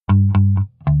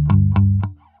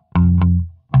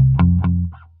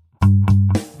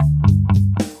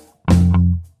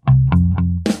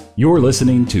You're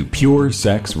listening to Pure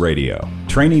Sex Radio,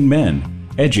 training men,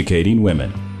 educating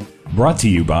women. Brought to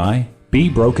you by Be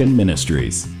Broken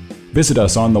Ministries. Visit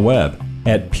us on the web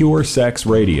at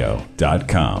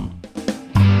puresexradio.com.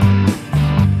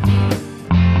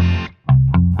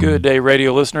 Good day,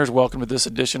 radio listeners. Welcome to this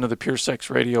edition of the Pure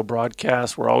Sex Radio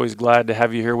broadcast. We're always glad to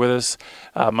have you here with us.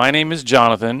 My name is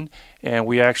Jonathan, and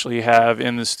we actually have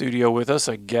in the studio with us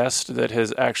a guest that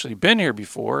has actually been here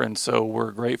before, and so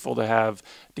we're grateful to have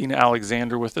Dina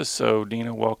Alexander with us. So,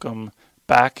 Dina, welcome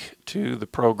back to the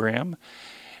program.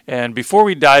 And before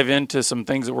we dive into some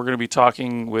things that we're going to be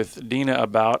talking with Dina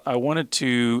about, I wanted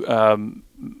to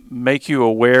make you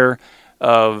aware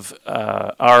of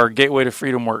our Gateway to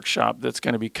Freedom workshop that's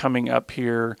going to be coming up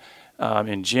here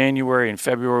in January and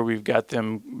February. We've got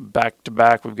them back to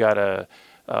back. We've got a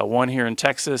one here in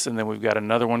Texas, and then we've got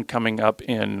another one coming up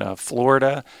in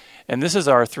Florida. And this is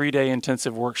our 3-day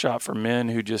intensive workshop for men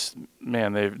who just,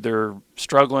 they're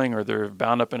struggling or they're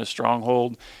bound up in a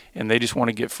stronghold, and they just want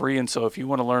to get free. And so if you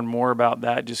want to learn more about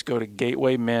that, just go to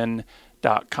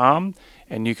gatewaymen.com,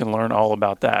 and you can learn all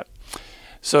about that.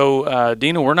 So,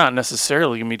 Dina, we're not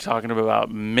necessarily going to be talking about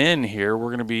men here. We're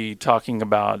going to be talking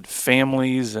about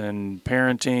families and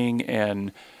parenting.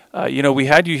 And, we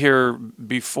had you here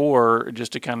before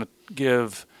just to kind of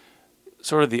give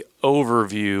sort of the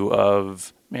overview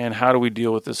of, how do we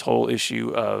deal with this whole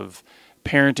issue of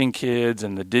parenting kids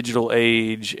and the digital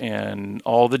age and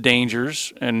all the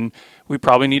dangers. And we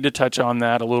probably need to touch on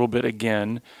that a little bit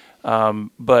again.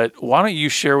 But why don't you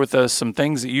share with us some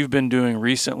things that you've been doing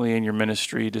recently in your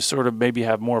ministry to sort of maybe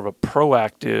have more of a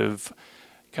proactive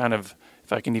kind of,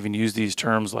 if I can even use these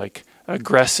terms, like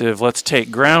aggressive, let's take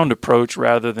ground approach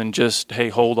rather than just, hey,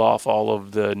 hold off all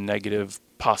of the negative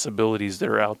possibilities that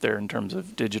are out there in terms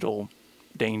of digital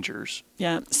dangers.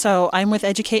 Yeah, so I'm with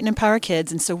Educate and Empower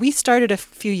Kids, and so we started a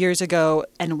few years ago,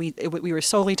 and we were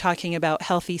solely talking about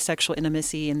healthy sexual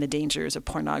intimacy and the dangers of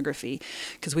pornography,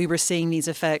 because we were seeing these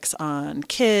effects on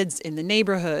kids in the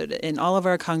neighborhood, in all of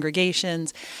our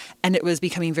congregations, and it was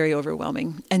becoming very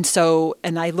overwhelming. And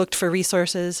I looked for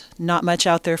resources, not much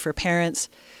out there for parents.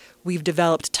 We've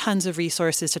developed tons of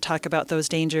resources to talk about those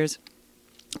dangers.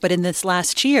 But in this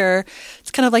last year, it's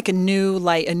kind of like a new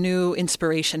light, a new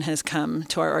inspiration has come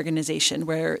to our organization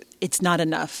where it's not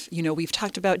enough. We've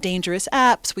talked about dangerous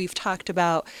apps. We've talked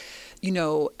about,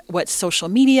 what social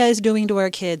media is doing to our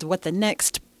kids, what the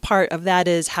next part of that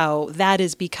is, how that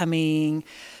is becoming,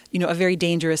 a very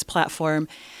dangerous platform.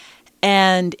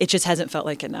 And it just hasn't felt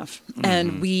like enough. Mm-hmm.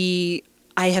 And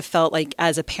I have felt like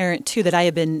as a parent too, that I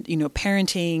have been,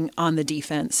 parenting on the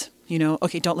defense,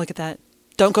 okay, don't look at that.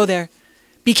 Don't go there.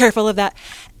 Be careful of that.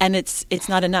 And it's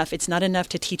not enough. It's not enough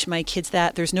to teach my kids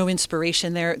that. There's no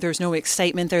inspiration there. There's no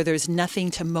excitement there. There's nothing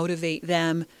to motivate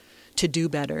them to do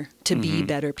better, to be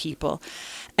better people.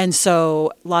 And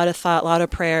so a lot of thought, a lot of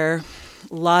prayer,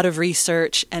 a lot of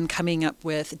research, and coming up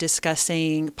with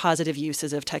discussing positive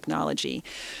uses of technology.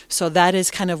 So that is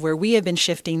kind of where we have been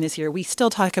shifting this year. We still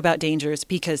talk about dangers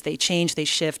because they change, they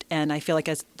shift, and I feel like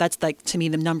that's like, to me,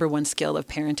 the number one skill of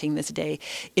parenting this day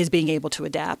is being able to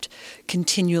adapt,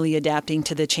 continually adapting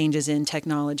to the changes in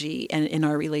technology and in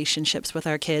our relationships with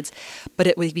our kids. But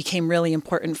it became really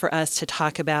important for us to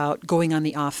talk about going on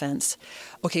the offense.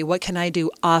 Okay, what can I do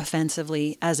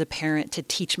offensively as a parent to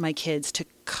teach my kids, to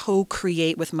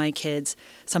co-create with my kids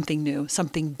something new,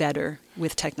 something better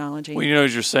with technology? Well,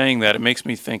 as you're saying that, it makes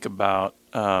me think about,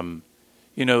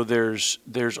 there's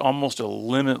almost a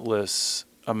limitless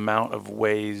amount of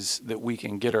ways that we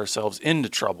can get ourselves into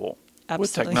trouble. Absolutely.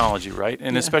 With technology, right?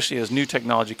 And especially as new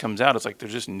technology comes out, it's like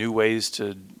there's just new ways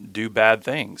to do bad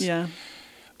things. Yeah.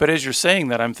 But as you're saying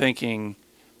that, I'm thinking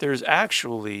there's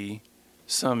actually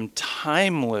some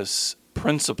timeless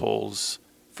principles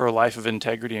for a life of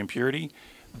integrity and purity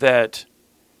that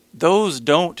those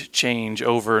don't change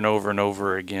over and over and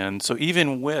over again. So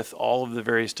even with all of the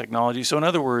various technologies, so in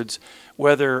other words,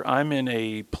 whether I'm in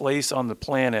a place on the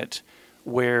planet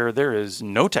where there is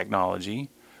no technology,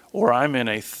 or I'm in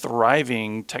a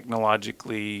thriving,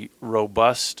 technologically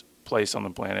robust place on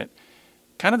the planet,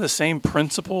 kind of the same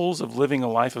principles of living a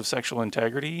life of sexual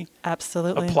integrity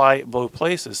absolutely apply at both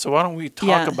places. So why don't we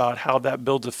talk about how that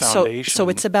builds a foundation? So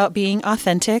it's about being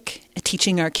authentic,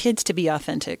 teaching our kids to be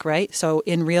authentic, right? So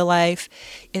in real life,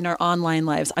 in our online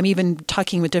lives, I'm even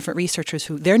talking with different researchers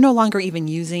who they're no longer even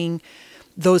using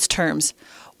those terms.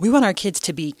 We want our kids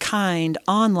to be kind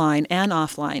online and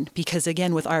offline because,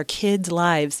 again, with our kids'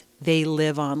 lives, they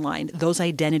live online. Those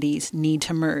identities need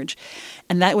to merge.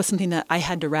 And that was something that I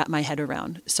had to wrap my head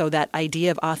around. So that idea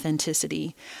of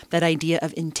authenticity, that idea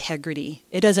of integrity,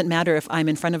 it doesn't matter if I'm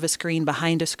in front of a screen,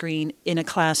 behind a screen, in a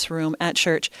classroom, at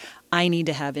church, I need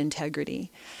to have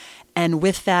integrity. And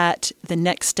with that, the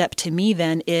next step to me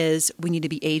then is we need to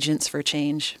be agents for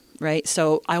change. Right?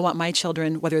 So I want my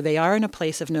children, whether they are in a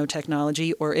place of no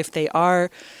technology or if they are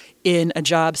in a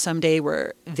job someday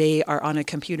where they are on a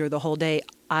computer the whole day,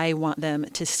 I want them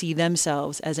to see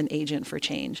themselves as an agent for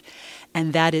change.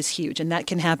 And that is huge. And that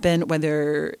can happen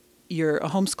whether you're a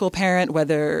homeschool parent,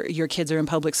 whether your kids are in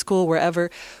public school, wherever.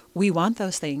 We want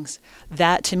those things.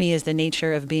 That to me is the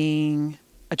nature of being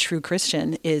a true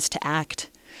Christian, is to act,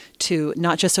 to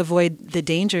not just avoid the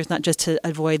dangers, not just to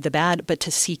avoid the bad, but to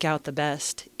seek out the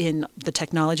best in the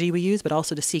technology we use, but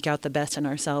also to seek out the best in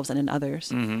ourselves and in others.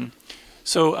 Mm-hmm.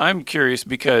 So I'm curious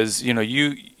because,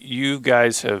 you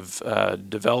guys have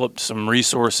developed some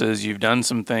resources, you've done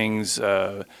some things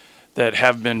that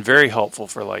have been very helpful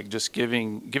for like just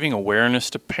giving awareness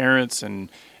to parents and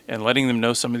letting them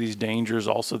know some of these dangers,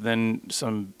 also then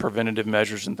some preventative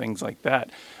measures and things like that.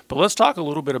 But let's talk a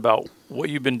little bit about what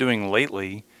you've been doing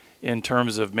lately in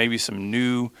terms of maybe some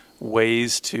new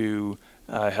ways to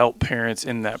help parents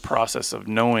in that process of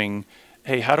knowing,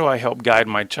 hey, how do I help guide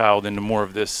my child into more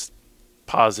of this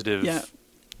positive? Yeah.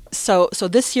 So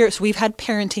this year, we've had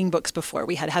parenting books before.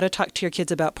 We had How to Talk to Your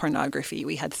Kids About Pornography.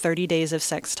 We had 30 Days of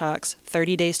Sex Talks,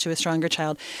 30 Days to a Stronger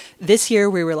Child. This year,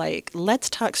 we were like, let's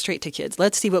talk straight to kids.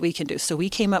 Let's see what we can do. So we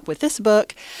came up with this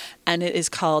book, and it is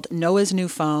called Noah's New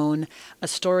Phone, a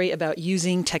story about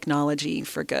using technology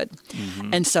for good.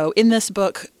 Mm-hmm. And so in this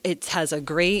book, it has a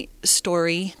great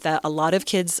story that a lot of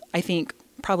kids, I think,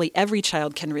 probably every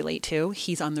child can relate to.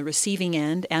 He's on the receiving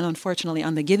end and unfortunately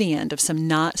on the giving end of some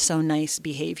not so nice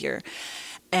behavior.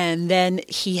 And then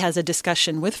he has a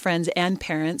discussion with friends and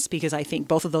parents, because I think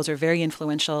both of those are very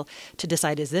influential, to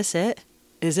decide, is this it?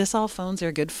 Is this all phones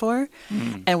are good for?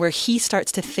 Mm. And where he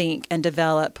starts to think and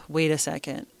develop, wait a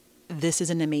second, this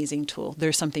is an amazing tool.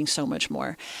 There's something so much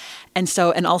more. And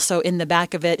also in the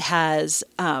back of it has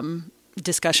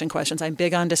discussion questions. I'm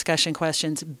big on discussion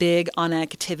questions, big on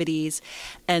activities.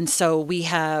 And so we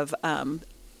have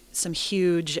some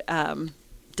huge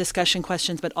discussion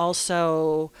questions, but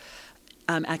also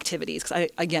activities. Because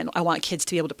I want kids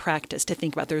to be able to practice, to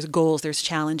think about, there's goals, there's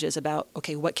challenges about,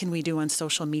 okay, what can we do on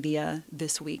social media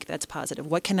this week that's positive?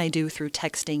 What can I do through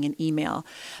texting and email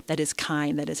that is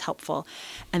kind, that is helpful?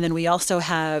 And then we also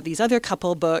have these other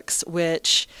couple books,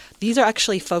 which these are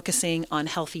actually focusing on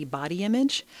healthy body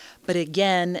image. But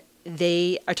again,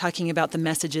 they are talking about the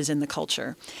messages in the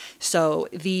culture. So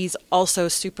these also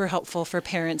super helpful for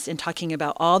parents in talking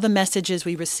about all the messages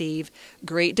we receive,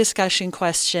 great discussion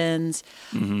questions,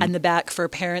 mm-hmm. and the back for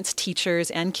parents, teachers,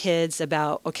 and kids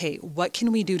about, okay, what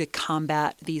can we do to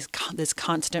combat this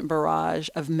constant barrage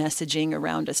of messaging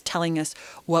around us, telling us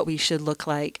what we should look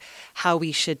like, how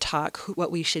we should talk, what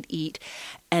we should eat.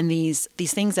 And these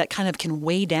things that kind of can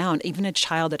weigh down even a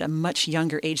child at a much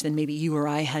younger age than maybe you or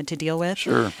I had to deal with.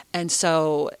 Sure. And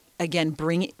so, again,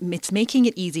 it's making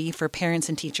it easy for parents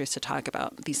and teachers to talk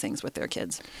about these things with their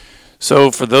kids.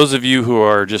 So for those of you who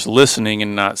are just listening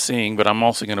and not seeing, but I'm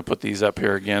also going to put these up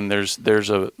here again, there's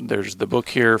the book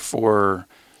here for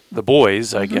the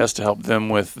boys, I mm-hmm. guess, to help them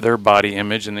with their body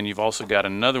image. And then you've also got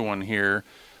another one here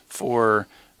for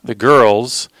the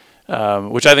girls,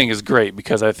 which I think is great,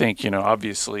 because I think,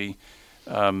 obviously,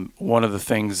 one of the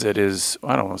things that is,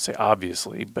 I don't want to say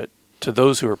obviously, but to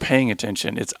those who are paying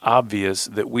attention, it's obvious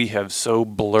that we have so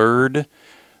blurred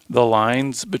the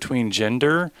lines between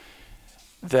gender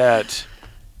that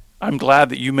I'm glad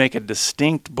that you make a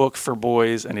distinct book for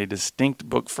boys and a distinct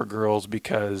book for girls,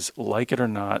 because, like it or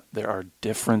not, there are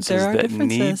differences that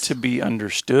need to be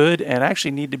understood and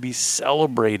actually need to be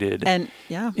celebrated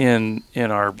in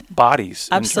our bodies.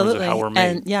 Absolutely. In terms of how we're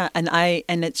made.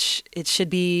 And it should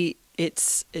be.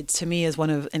 It's to me is one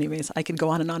of, anyways, I could go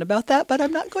on and on about that, but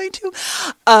I'm not going to.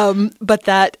 But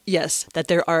that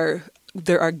there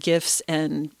are gifts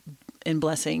and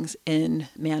blessings in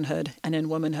manhood and in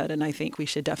womanhood, and I think we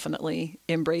should definitely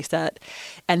embrace that.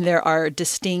 And there are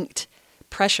distinct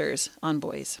pressures on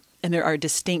boys, and there are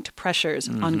distinct pressures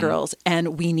mm-hmm. on girls,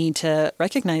 and we need to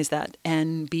recognize that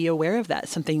and be aware of that.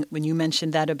 Something, when you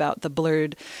mentioned that about the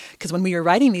blurred, because when we were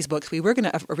writing these books, we were going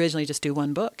to originally just do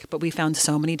one book, but we found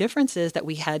so many differences that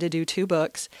we had to do two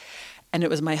books. And it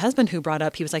was my husband who brought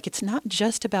up, he was like, it's not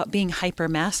just about being hyper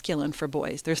masculine for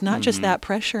boys. There's not mm-hmm. just that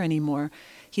pressure anymore.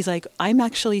 He's like, I'm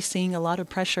actually seeing a lot of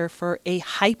pressure for a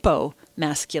hypo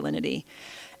masculinity.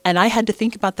 And I had to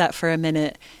think about that for a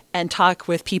minute and talk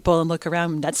with people and look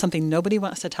around. That's something nobody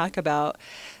wants to talk about.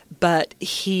 But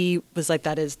he was like,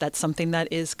 that's something that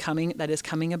is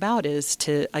coming about, is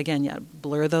to, again,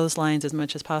 blur those lines as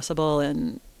much as possible.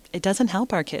 And it doesn't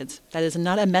help our kids. That is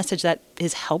not a message that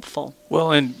is helpful.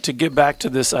 Well, and to get back to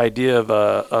this idea of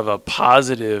a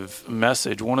positive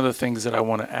message, one of the things that I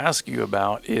want to ask you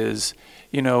about is,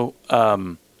 it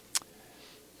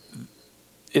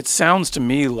sounds to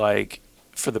me like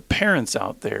for the parents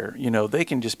out there, they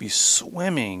can just be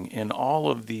swimming in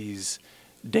all of these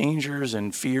dangers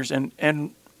and fears,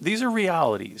 and these are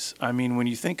realities. I mean, when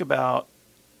you think about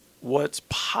what's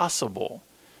possible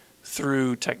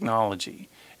through technology,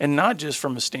 and not just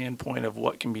from a standpoint of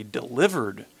what can be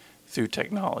delivered through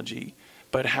technology,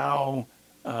 but how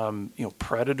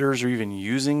predators are even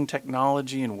using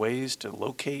technology in ways to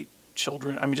locate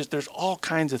children. I mean, there's all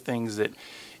kinds of things that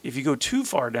if you go too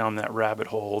far down that rabbit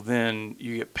hole, then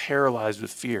you get paralyzed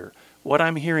with fear. What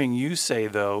I'm hearing you say,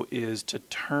 though, is to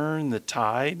turn the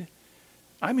tide.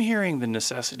 I'm hearing the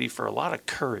necessity for a lot of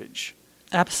courage.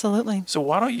 Absolutely. So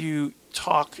why don't you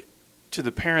talk to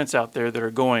the parents out there that are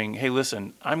going, hey,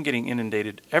 listen, I'm getting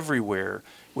inundated everywhere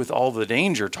with all the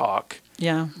danger talk.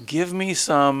 Yeah. Give me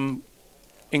some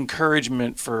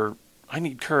encouragement I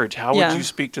need courage. How would you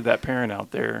speak to that parent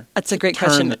out there? That's a great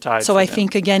question. The tide so for I them?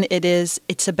 think, again,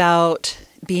 it's about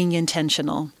being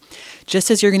intentional. Just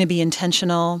as you're going to be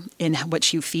intentional in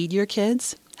what you feed your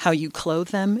kids, how you clothe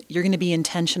them, you're going to be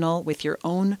intentional with your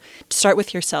own. Start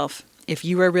with yourself. If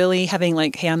you are really having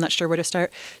hey, I'm not sure where to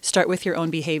start with your own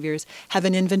behaviors. Have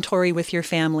an inventory with your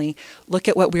family. Look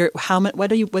at where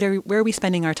are we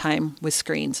spending our time with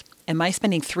screens? Am I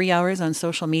spending 3 hours on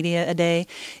social media a day?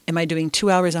 Am I doing 2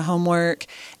 hours of homework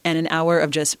and an hour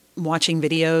of just watching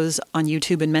videos on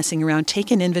YouTube and messing around?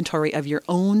 Take an inventory of your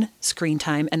own screen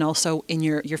time and also in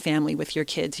your family with your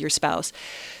kids, your spouse.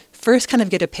 First, kind of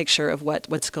get a picture of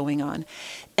what's going on,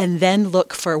 and then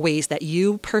look for ways that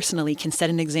you personally can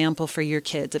set an example for your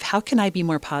kids of how can I be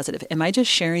more positive? Am I just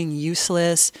sharing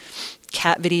useless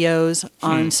cat videos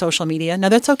on social media? No,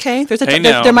 that's okay.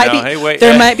 There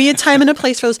might be a time and a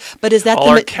place for those. But is that all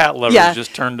our cat lovers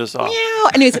just turned us off? Yeah.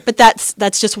 Anyways, but that's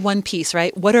just one piece,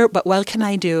 right? What can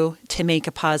I do to make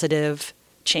a positive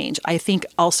change? I think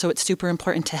also it's super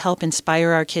important to help inspire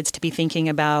our kids to be thinking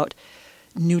about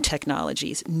new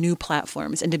technologies, new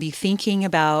platforms, and to be thinking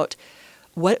about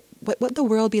what the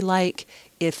world would be like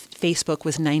if Facebook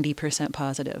was 90%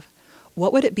 positive.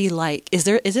 What would it be like? Is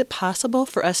it possible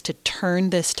for us to turn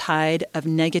this tide of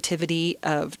negativity,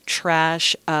 of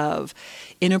trash, of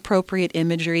inappropriate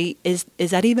imagery? Is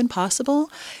that even possible?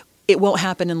 It won't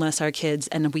happen unless our kids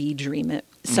and we dream it.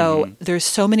 So there's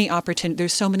so many opportunities,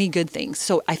 there's so many good things.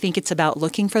 So I think it's about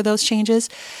looking for those changes.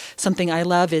 Something I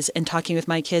love is in talking with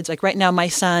my kids. Like right now, my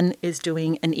son is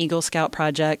doing an Eagle Scout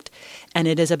project, and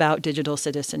it is about digital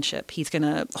citizenship. He's going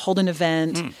to hold an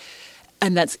event,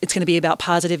 and it's going to be about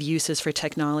positive uses for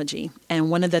technology.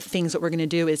 And one of the things that we're going to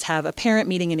do is have a parent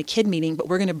meeting and a kid meeting, but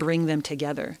we're going to bring them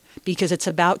together because it's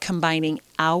about combining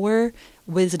our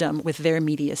wisdom with their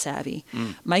media savvy.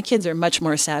 My kids are much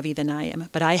more savvy than I am,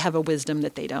 but I have a wisdom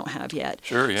that they don't have yet.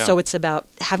 Sure, yeah. So it's about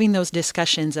having those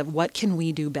discussions of what can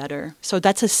we do better. So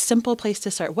that's a simple place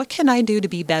to start. What can I do to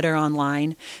be better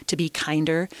online, to be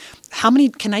kinder?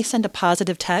 Can I send a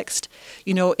positive text?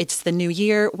 It's the new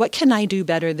year. What can I do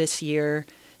better this year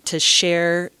to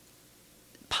share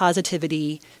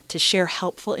positivity, to share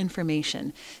helpful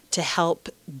information, to help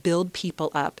build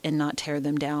people up and not tear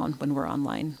them down when we're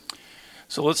online?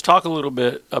 So let's talk a little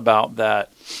bit about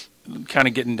that, kind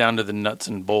of getting down to the nuts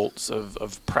and bolts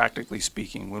of practically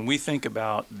speaking. When we think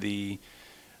about the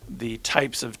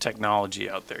types of technology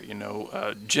out there,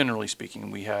 generally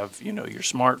speaking, we have, your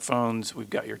smartphones, we've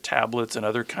got your tablets and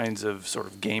other kinds of sort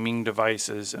of gaming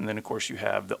devices. And then, of course, you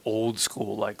have the old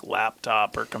school, like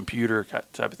laptop or computer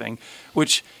type of thing,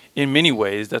 which in many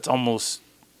ways, that's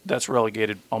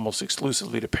relegated almost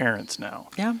exclusively to parents now.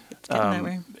 Yeah, it's getting that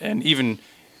way. And even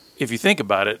if you think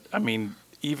about it, I mean,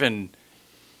 even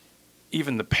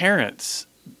the parents,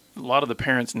 a lot of the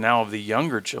parents now of the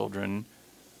younger children,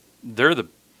 they're the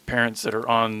parents that are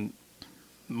on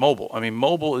mobile. I mean,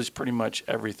 mobile is pretty much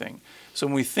everything. So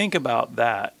when we think about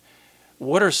that,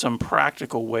 what are some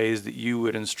practical ways that you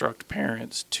would instruct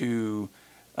parents to,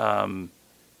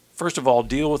 first of all,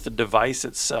 deal with the device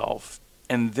itself,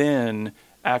 and then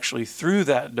actually through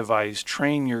that device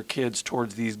train your kids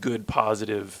towards these good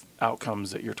positive outcomes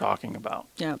that you're talking about.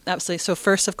 Yeah, absolutely. So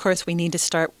first, of course, we need to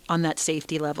start on that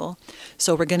safety level.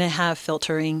 So we're going to have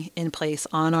filtering in place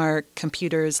on our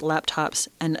computers, laptops,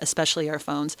 and especially our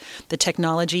phones. The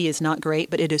technology is not great,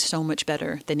 but it is so much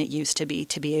better than it used to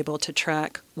be able to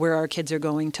track where our kids are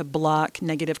going, to block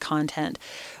negative content.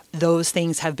 Those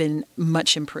things have been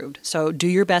much improved. So do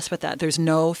your best with that. There's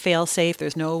no fail-safe.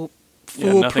 There's no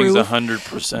nothing's foolproof.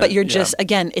 100%. But you're just,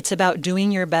 again, it's about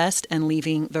doing your best and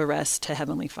leaving the rest to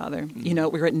Heavenly Father. Mm-hmm. You know,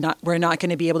 we're not going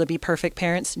to be able to be perfect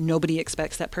parents. Nobody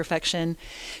expects that perfection.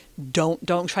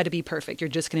 Don't try to be perfect. You're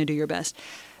just going to do your best.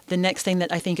 The next thing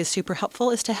that I think is super helpful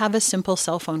is to have a simple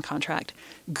cell phone contract.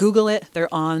 Google it.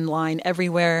 They're online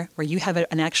everywhere where you have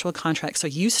an actual contract. So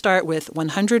you start with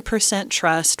 100%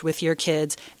 trust with your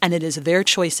kids, and it is their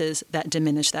choices that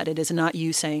diminish that. It is not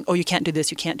you saying, oh, you can't do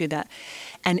this, you can't do that.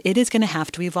 And it is going to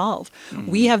have to evolve.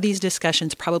 Mm-hmm. We have these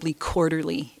discussions probably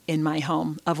quarterly in my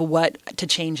home of what to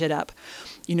change it up.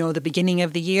 You know, the beginning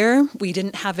of the year, we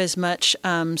didn't have as much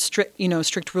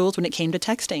strict rules when it came to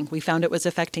texting. We found it was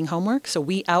affecting homework, so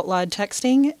we outlawed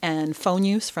texting and phone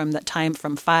use from that time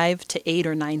from 5 to 8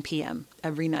 or 9 p.m.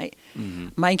 every night. Mm-hmm.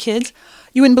 My kids,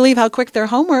 you wouldn't believe how quick their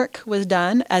homework was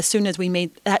done as soon as we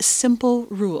made that simple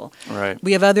rule. Right.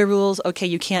 We have other rules. Okay,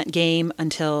 you can't game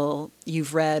until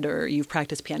you've read or you've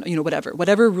practiced piano,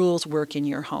 whatever rules work in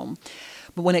your home.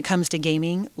 But when it comes to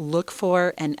gaming, look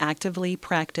for and actively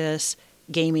practice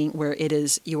gaming where it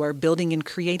is you are building and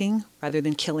creating rather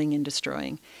than killing and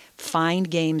destroying. Find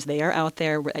games, they are out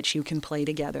there that you can play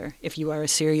together. If you are a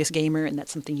serious gamer and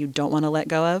that's something you don't want to let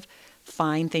go of,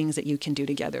 find things that you can do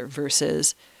together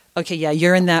versus, okay, yeah,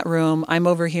 you're in that room, I'm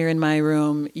over here in my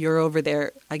room, you're over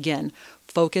there. Again,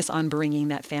 focus on bringing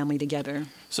that family together.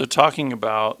 So talking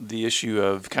about the issue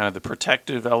of kind of the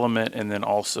protective element and then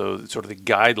also sort of the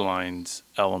guidelines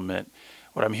element,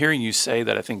 what I'm hearing you say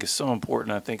that I think is so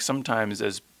important, I think sometimes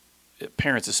as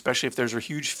parents, especially if there's a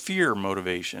huge fear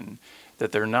motivation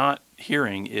that they're not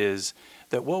hearing, is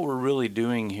that what we're really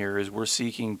doing here is we're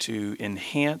seeking to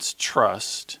enhance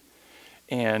trust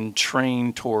and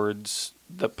train towards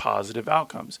the positive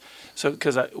outcomes. So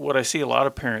because what I see a lot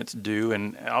of parents do,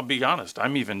 and I'll be honest,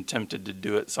 I'm even tempted to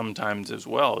do it sometimes as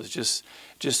well, is just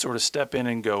sort of step in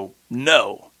and go,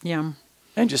 no. Yeah.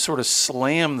 And just sort of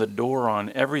slam the door on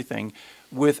everything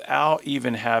without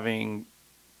even having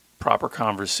proper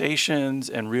conversations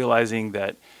and realizing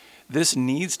that this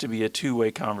needs to be a two-way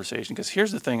conversation. Because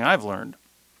here's the thing I've learned.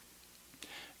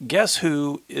 Guess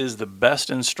who is the best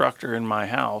instructor in my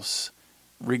house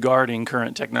regarding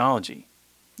current technology?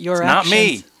 Your actions. Not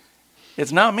me.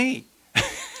 It's not me.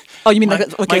 Oh, you mean my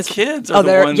kids are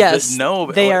the ones that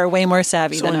know. They are way more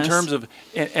savvy than us. So in terms of,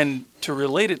 and to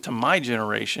relate it to my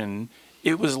generation,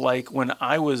 it was like when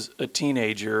I was a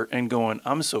teenager and going,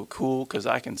 I'm so cool because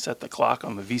I can set the clock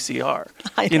on the VCR,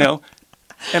 you know,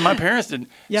 and my parents didn't.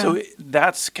 Yeah. So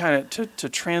that's kind of, to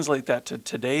translate that to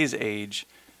today's age,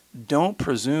 don't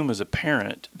presume as a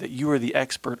parent that you are the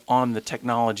expert on the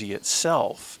technology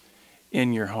itself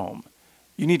in your home.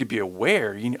 You need to be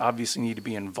aware. You obviously need to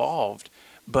be involved,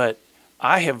 but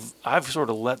I've sort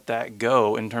of let that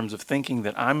go in terms of thinking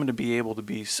that I'm going to be able to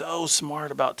be so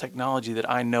smart about technology that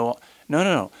I know.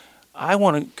 No. I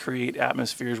want to create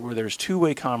atmospheres where there's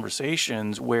two-way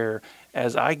conversations where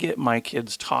as I get my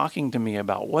kids talking to me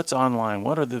about what's online,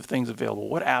 what are the things available,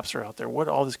 what apps are out there, what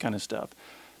all this kind of stuff,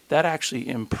 that actually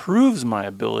improves my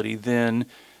ability then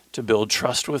to build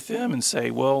trust with them and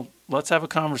say, well, let's have a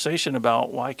conversation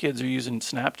about why kids are using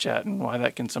Snapchat and why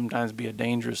that can sometimes be a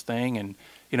dangerous thing and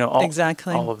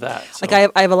exactly all of that. So.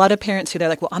 Like I have a lot of parents who they're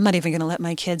like, well, I'm not even going to let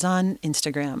my kids on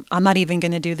Instagram. I'm not even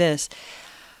going to do this.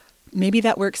 Maybe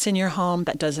that works in your home.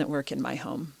 That doesn't work in my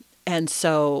home. And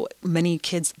so many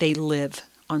kids, they live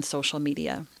on social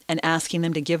media, and asking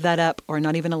them to give that up or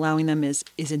not even allowing them is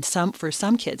for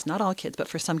some kids, not all kids, but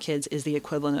for some kids is the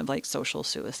equivalent of like social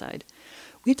suicide.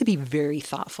 We have to be very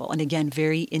thoughtful and, again,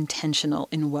 very intentional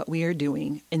in what we are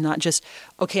doing and not just,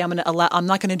 okay, I'm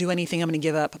not going to do anything, I'm going to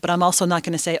give up, but I'm also not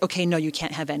going to say, okay, no, you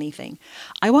can't have anything.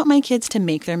 I want my kids to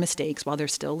make their mistakes while they're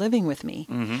still living with me.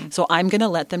 Mm-hmm. So I'm going to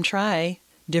let them try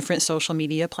different social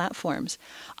media platforms.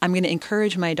 I'm going to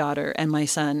encourage my daughter and my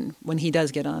son when he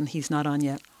does get on, he's not on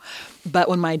yet, but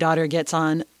when my daughter gets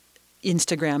on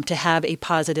Instagram to have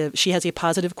she has a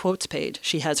positive quotes page.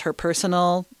 She has her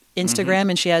personal Instagram,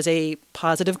 and she has a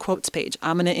positive quotes page.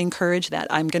 I'm going to encourage that.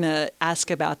 I'm going to ask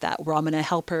about that, where I'm going to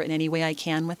help her in any way I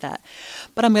can with that.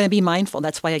 But I'm going to be mindful.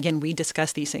 That's why, again, we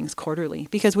discuss these things quarterly,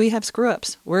 because we have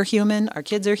screw-ups. We're human. Our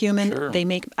kids are human. Sure.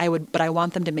 But I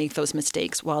want them to make those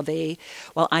mistakes while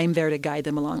I'm there to guide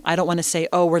them along. I don't want to say,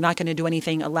 oh, we're not going to do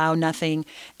anything, allow nothing,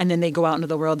 and then they go out into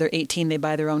the world. They're 18. They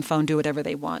buy their own phone, do whatever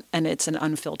they want, and it's an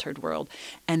unfiltered world,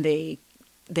 and they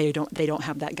don't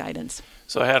have that guidance.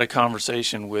 So I had a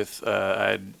conversation with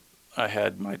I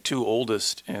had my two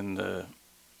oldest in the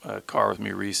car with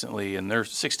me recently, and they're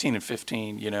 16 and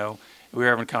 15. We were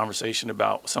having a conversation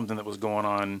about something that was going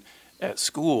on at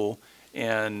school,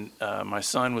 and my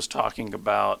son was talking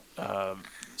about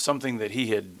something that he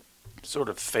had sort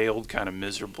of failed kind of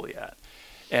miserably at,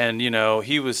 and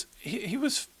he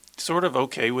was sort of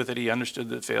okay with it. He understood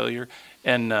the failure,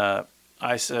 and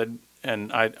I said.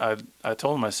 And I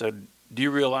told him, I said, do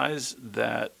you realize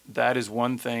that is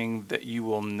one thing that you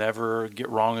will never get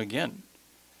wrong again?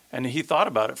 And he thought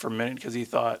about it for a minute, because he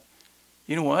thought,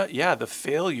 you know what? Yeah, the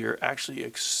failure actually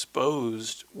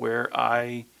exposed where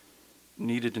I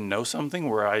needed to know something,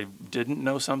 where I didn't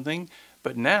know something.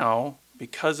 But now,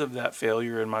 because of that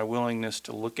failure and my willingness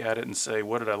to look at it and say,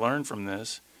 what did I learn from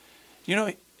this?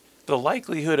 The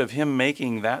likelihood of him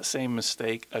making that same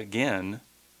mistake again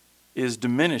is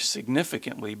diminished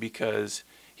significantly, because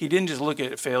he didn't just look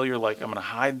at failure like, I'm going to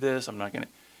hide this,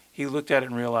 he looked at it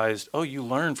and realized, oh, you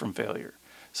learn from failure.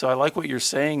 So I like what you're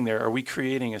saying there. Are we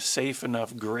creating a safe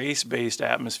enough, grace-based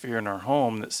atmosphere in our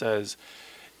home that says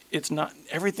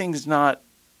everything's not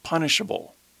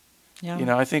punishable?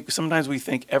 Yeah. I think sometimes we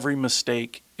think every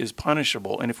mistake is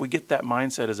punishable, and if we get that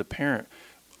mindset as a parent,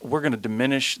 we're going to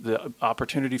diminish the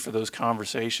opportunity for those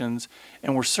conversations,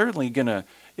 and we're certainly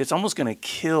it's almost going to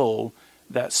kill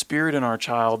that spirit in our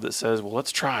child that says, well,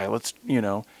 let's try,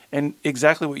 and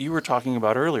exactly what you were talking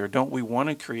about earlier. Don't we want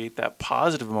to create that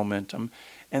positive momentum?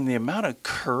 And the amount of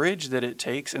courage that it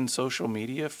takes in social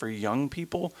media for young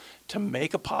people to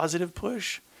make a positive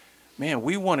push, man,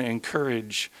 we want to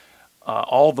encourage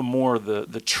all the more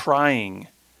the trying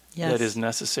that is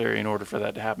necessary in order for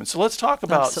that to happen. So let's talk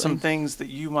about some things that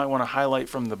you might want to highlight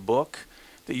from the book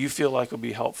that you feel like will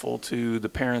be helpful to the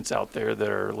parents out there that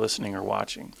are listening or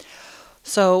watching.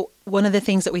 So one of the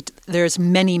things there's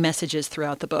many messages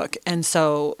throughout the book. And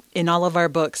so in all of our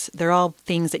books, they're all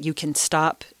things that you can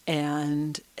stop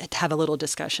and have a little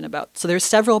discussion about. So there's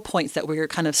several points that we're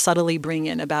kind of subtly bring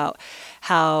in about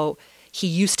how he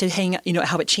used to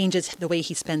how it changes the way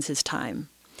he spends his time.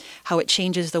 How it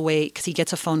changes the way, because he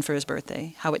gets a phone for his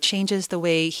birthday, how it changes the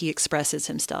way he expresses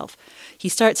himself. He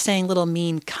starts saying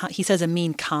he says a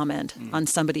mean comment on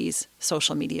somebody's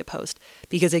social media post.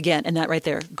 Because again, and that right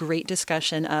there, great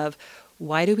discussion of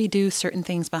why do we do certain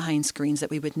things behind screens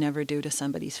that we would never do to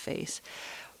somebody's face?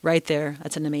 Right there,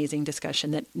 that's an amazing discussion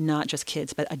that not just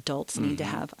kids, but adults need to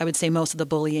have. I would say most of the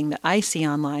bullying that I see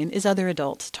online is other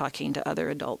adults talking to other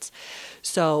adults.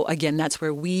 So again, that's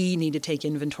where we need to take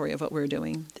inventory of what we're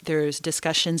doing. There's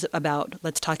discussions about,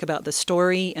 let's talk about the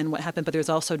story and what happened, but there's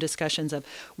also discussions of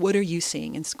what are you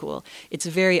seeing in school? It's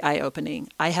very eye-opening.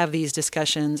 I have these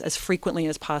discussions as frequently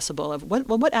as possible of what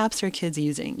apps are kids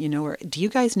using, or do you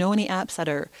guys know any apps that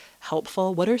are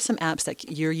helpful? What are some apps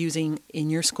that you're using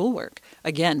in your schoolwork?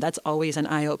 Again, that's always an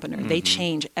eye-opener. They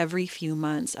change every few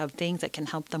months of things that can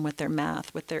help them with their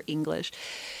math, with their English,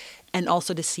 and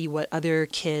also to see what other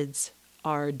kids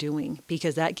are doing,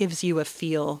 because that gives you a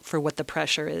feel for what the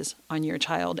pressure is on your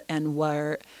child and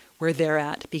where they're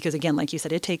at. Because again, like you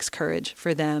said, it takes courage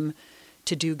for them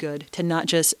to do good, to not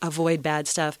just avoid bad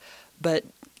stuff, but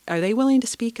are they willing to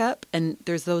speak up? And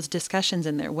there's those discussions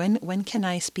in there. When can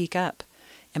I speak up?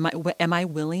 Am I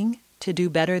willing to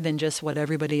do better than just what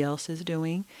everybody else is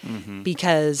doing?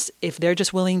 Because if they're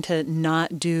just willing to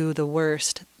not do the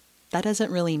worst, that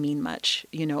doesn't really mean much,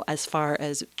 as far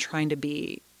as trying to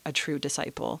be a true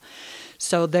disciple.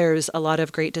 So there's a lot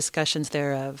of great discussions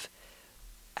there of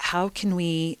how can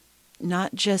we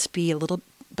not just be a little,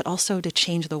 but also to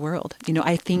change the world.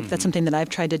 I think that's something that I've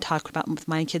tried to talk about with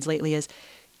my kids lately is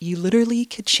you literally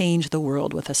could change the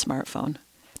world with a smartphone.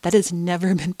 That has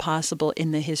never been possible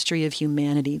in the history of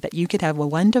humanity, that you could have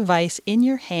one device in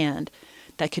your hand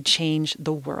that could change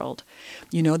the world,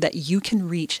 that you can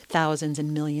reach thousands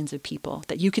and millions of people,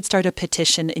 that you could start a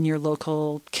petition in your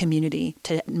local community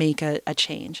to make a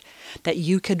change, that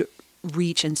you could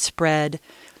reach and spread,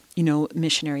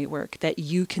 missionary work, that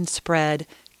you can spread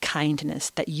kindness,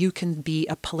 that you can be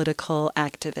a political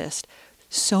activist.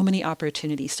 So many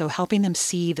opportunities. So helping them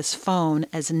see this phone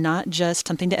as not just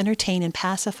something to entertain and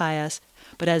pacify us,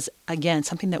 but as, again,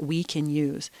 something that we can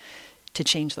use to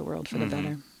change the world for the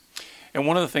better. And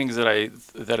one of the things that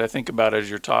I think about as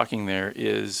you're talking there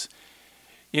is,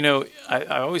 I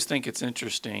always think it's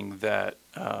interesting that,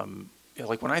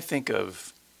 like when I think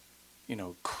of,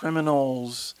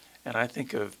 criminals, and I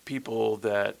think of people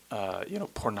that,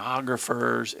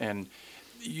 pornographers, and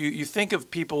you think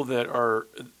of people that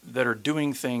are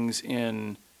doing things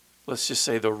in, let's just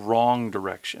say, the wrong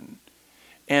direction.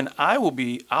 And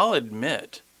I'll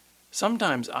admit,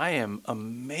 sometimes I am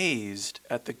amazed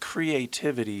at the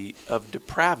creativity of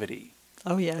depravity.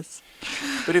 Oh, yes.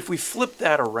 But if we flip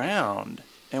that around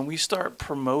and we start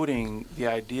promoting the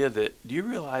idea that, do you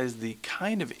realize the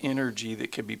kind of energy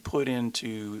that could be put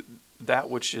into that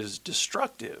which is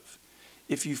destructive?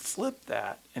 If you flip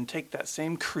that and take that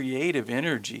same creative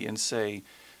energy and say,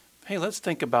 hey, let's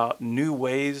think about new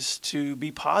ways to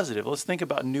be positive. Let's think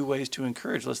about new ways to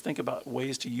encourage. Let's think about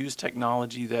ways to use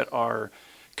technology that are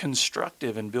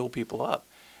constructive and build people up.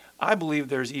 I believe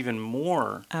there's even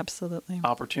more absolutely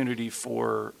opportunity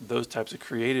for those types of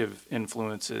creative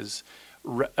influences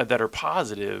that are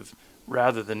positive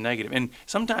rather than negative. And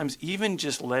sometimes even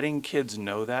just letting kids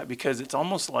know that, because it's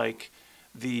almost like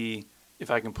if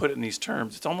I can put it in these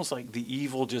terms, it's almost like the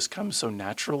evil just comes so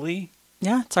naturally.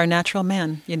 Yeah, it's our natural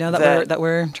man, that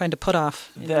we're trying to put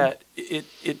off.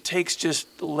 It takes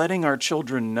just letting our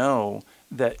children know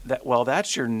that while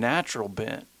that's your natural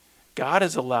bent, God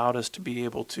has allowed us to be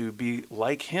able to be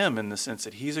like him in the sense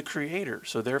that he's a creator.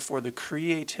 So therefore, the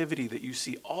creativity that you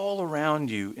see all around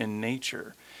you in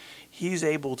nature, he's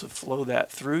able to flow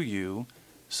that through you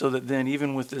so that then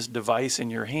even with this device in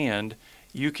your hand,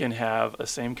 you can have a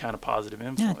same kind of positive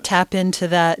influence. Yeah, tap into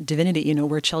that divinity.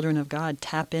 We're children of God.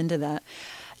 Tap into that.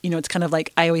 It's kind of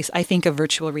like I think of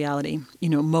virtual reality.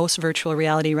 Most virtual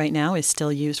reality right now is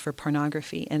still used for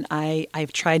pornography. And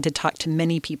I've tried to talk to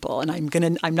many people, and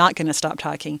I'm not gonna stop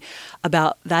talking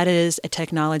about that. Is a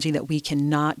technology that we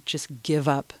cannot just give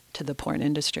up to the porn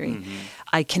industry.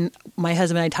 Mm-hmm. My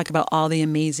husband and I talk about all the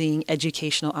amazing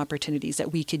educational opportunities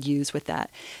that we could use with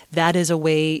that. That is a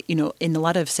way, in a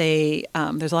lot of, there's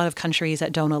a lot of countries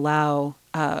that don't allow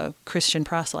Christian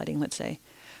proselyting, let's say.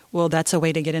 Well, that's a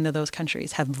way to get into those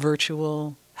countries, have a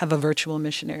virtual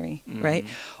missionary, mm-hmm. right?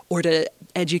 Or to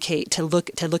educate, to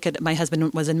look at, my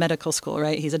husband was in medical school,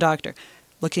 right? He's a doctor.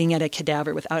 Looking at a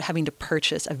cadaver without having to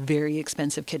purchase a very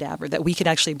expensive cadaver, that we could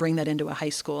actually bring that into a high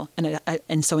school.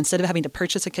 And so instead of having to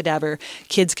purchase a cadaver,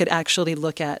 kids could actually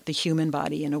look at the human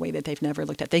body in a way that they've never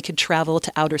looked at. They could travel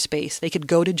to outer space. They could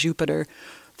go to Jupiter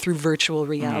through virtual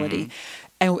reality. Mm-hmm.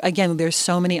 And again, there's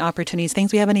so many opportunities,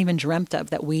 things we haven't even dreamt of,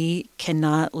 that we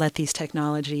cannot let these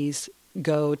technologies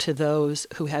go to those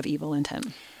who have evil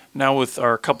intent. Now, with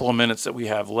our couple of minutes that we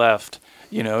have left,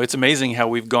 it's amazing how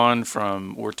we've gone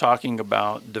from, we're talking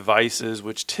about devices,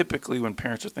 which typically when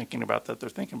parents are thinking about that, they're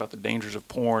thinking about the dangers of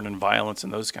porn and violence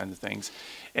and those kinds of things.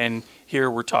 And here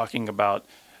we're talking about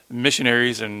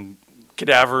missionaries and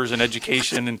cadavers and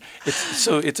education. And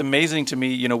it's amazing to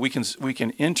me, we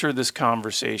can enter this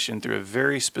conversation through a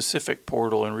very specific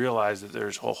portal and realize that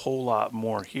there's a whole lot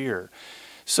more here.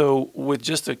 So with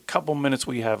just a couple minutes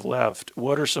we have left,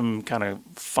 what are some kind of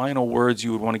final words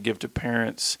you would want to give to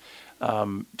parents,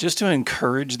 just to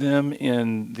encourage them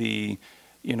in the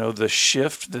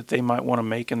shift that they might want to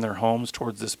make in their homes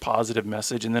towards this positive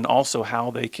message, and then also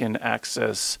how they can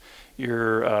access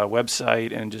your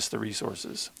website and just the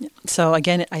resources? So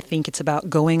again, I think it's about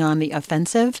going on the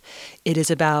offensive. It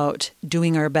is about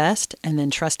doing our best and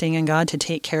then trusting in God to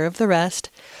take care of the rest.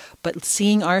 But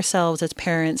seeing ourselves as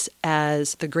parents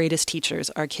as the greatest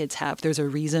teachers our kids have. There's a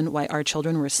reason why our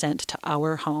children were sent to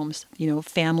our homes.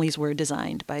 Families were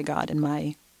designed by God, in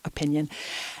my opinion.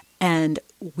 And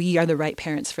we are the right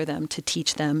parents for them, to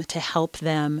teach them, to help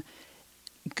them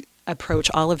approach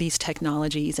all of these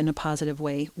technologies in a positive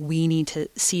way. We need to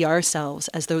see ourselves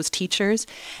as those teachers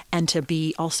and to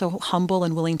be also humble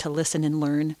and willing to listen and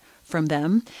learn from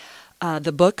them.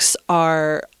 The books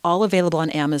are all available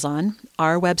on Amazon.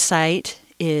 Our website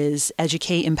is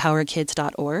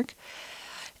educateempowerkids.org.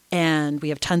 And we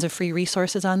have tons of free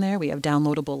resources on there. We have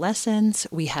downloadable lessons.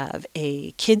 We have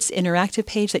a kids interactive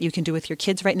page that you can do with your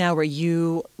kids right now, where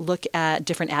you look at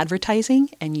different advertising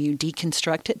and you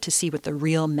deconstruct it to see what the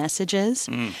real message is.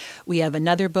 Mm. We have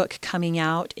another book coming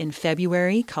out in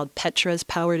February called Petra's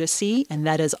Power to See, and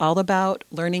that is all about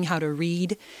learning how to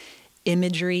read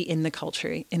imagery in the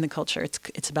culture.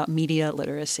 It's about media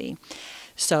literacy.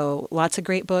 So lots of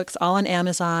great books, all on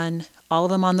Amazon, all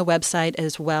of them on the website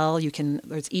as well.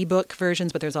 There's ebook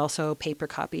versions, but there's also paper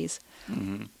copies.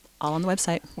 Mm-hmm. All on the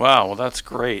website. Wow, well, that's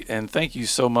great. And thank you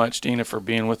so much, Dina, for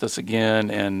being with us again.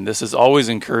 And this is always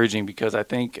encouraging, because I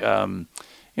think,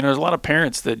 there's a lot of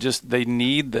parents that they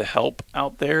need the help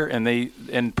out there,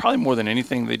 and probably more than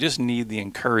anything, they just need the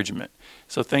encouragement.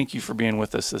 So thank you for being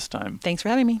with us this time. Thanks for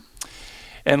having me.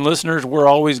 And listeners, we're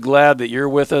always glad that you're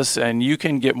with us, and you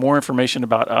can get more information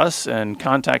about us and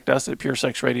contact us at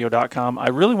puresexradio.com. I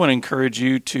really want to encourage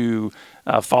you to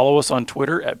follow us on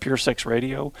Twitter at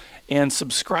puresexradio and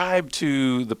subscribe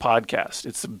to the podcast.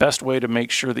 It's the best way to make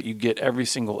sure that you get every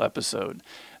single episode.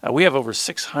 We have over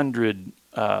 600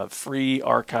 free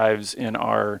archives on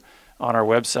our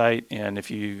website, and if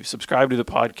you subscribe to the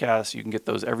podcast, you can get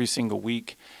those every single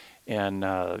week. And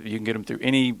you can get them through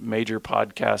any major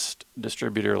podcast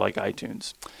distributor like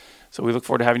iTunes. So we look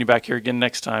forward to having you back here again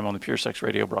next time on the Pure Sex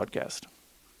Radio broadcast.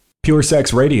 Pure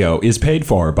Sex Radio is paid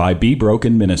for by Be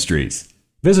Broken Ministries.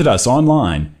 Visit us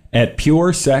online at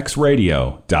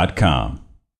puresexradio.com.